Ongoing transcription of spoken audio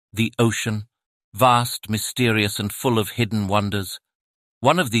The ocean, vast, mysterious, and full of hidden wonders.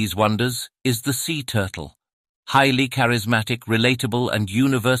 One of these wonders is the sea turtle. Highly charismatic, relatable, and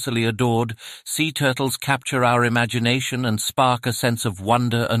universally adored, sea turtles capture our imagination and spark a sense of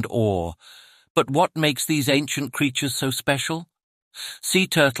wonder and awe. But what makes these ancient creatures so special? Sea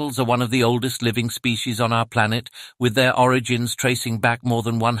turtles are one of the oldest living species on our planet, with their origins tracing back more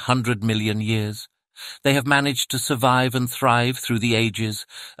than 100 million years. They have managed to survive and thrive through the ages,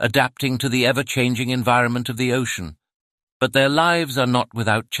 adapting to the ever-changing environment of the ocean. But their lives are not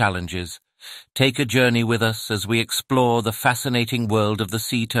without challenges. Take a journey with us as we explore the fascinating world of the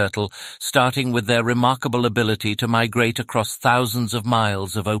sea turtle, starting with their remarkable ability to migrate across thousands of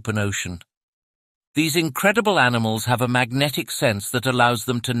miles of open ocean. These incredible animals have a magnetic sense that allows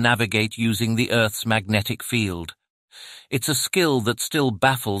them to navigate using the Earth's magnetic field. It's a skill that still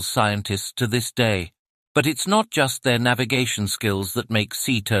baffles scientists to this day. But it's not just their navigation skills that make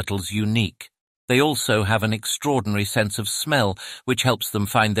sea turtles unique. They also have an extraordinary sense of smell, which helps them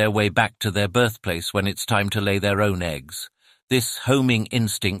find their way back to their birthplace when it's time to lay their own eggs. This homing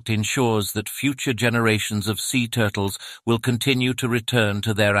instinct ensures that future generations of sea turtles will continue to return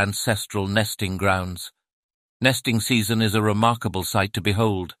to their ancestral nesting grounds. Nesting season is a remarkable sight to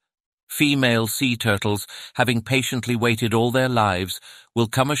behold. Female sea turtles, having patiently waited all their lives, will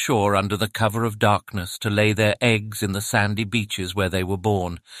come ashore under the cover of darkness to lay their eggs in the sandy beaches where they were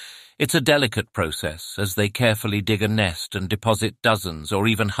born. It's a delicate process, as they carefully dig a nest and deposit dozens or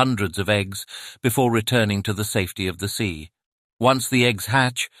even hundreds of eggs before returning to the safety of the sea. Once the eggs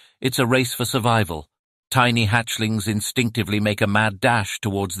hatch, it's a race for survival. Tiny hatchlings instinctively make a mad dash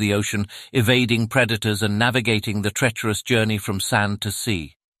towards the ocean, evading predators and navigating the treacherous journey from sand to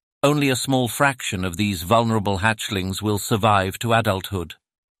sea. Only a small fraction of these vulnerable hatchlings will survive to adulthood.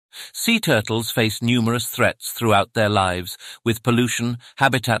 Sea turtles face numerous threats throughout their lives, with pollution,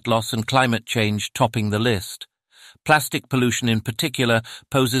 habitat loss, and climate change topping the list. Plastic pollution in particular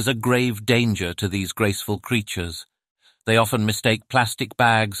poses a grave danger to these graceful creatures. They often mistake plastic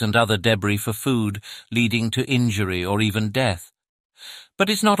bags and other debris for food, leading to injury or even death. But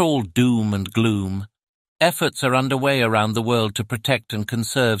it's not all doom and gloom. Efforts are underway around the world to protect and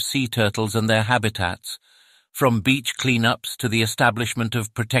conserve sea turtles and their habitats. From beach cleanups to the establishment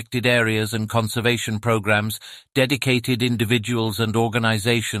of protected areas and conservation programs, dedicated individuals and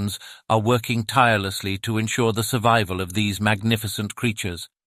organizations are working tirelessly to ensure the survival of these magnificent creatures.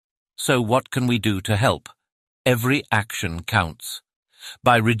 So what can we do to help? Every action counts.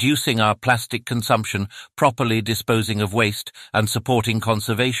 By reducing our plastic consumption, properly disposing of waste, and supporting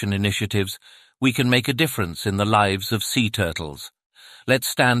conservation initiatives, we can make a difference in the lives of sea turtles. Let's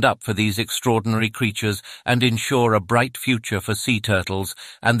stand up for these extraordinary creatures and ensure a bright future for sea turtles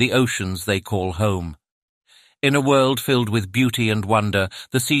and the oceans they call home. In a world filled with beauty and wonder,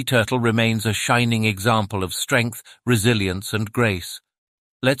 the sea turtle remains a shining example of strength, resilience, and grace.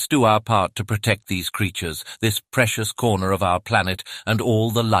 Let's do our part to protect these creatures, this precious corner of our planet, and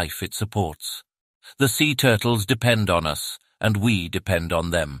all the life it supports. The sea turtles depend on us, and we depend on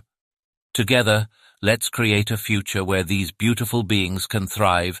them. Together, let's create a future where these beautiful beings can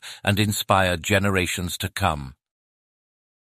thrive and inspire generations to come.